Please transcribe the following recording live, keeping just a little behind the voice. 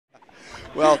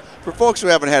Well, for folks who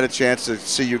haven't had a chance to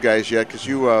see you guys yet, because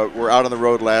you were out on the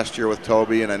road last year with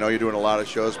Toby, and I know you're doing a lot of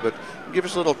shows, but give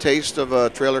us a little taste of a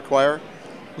Trailer Choir.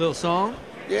 Little song?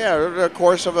 Yeah, a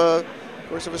course of a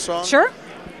song. Sure.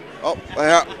 Oh,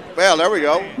 well, there we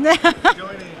go.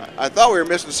 I thought we were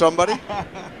missing somebody.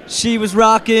 She was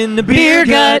rocking the beer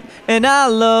gut, and I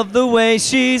love the way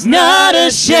she's not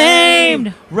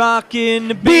ashamed. Rocking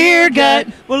the beer gut,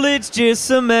 well, it's just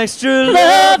some extra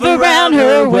love around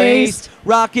her waist.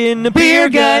 Rocking the beer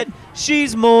gut,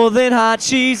 she's more than hot,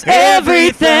 she's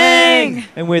everything.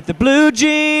 And with the blue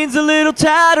jeans a little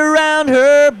tight around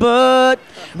her butt,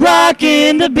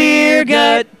 rocking the beer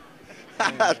gut.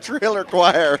 Trailer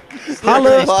Choir.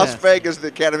 Holla. Las Vegas, the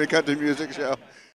Academy Country Music Show.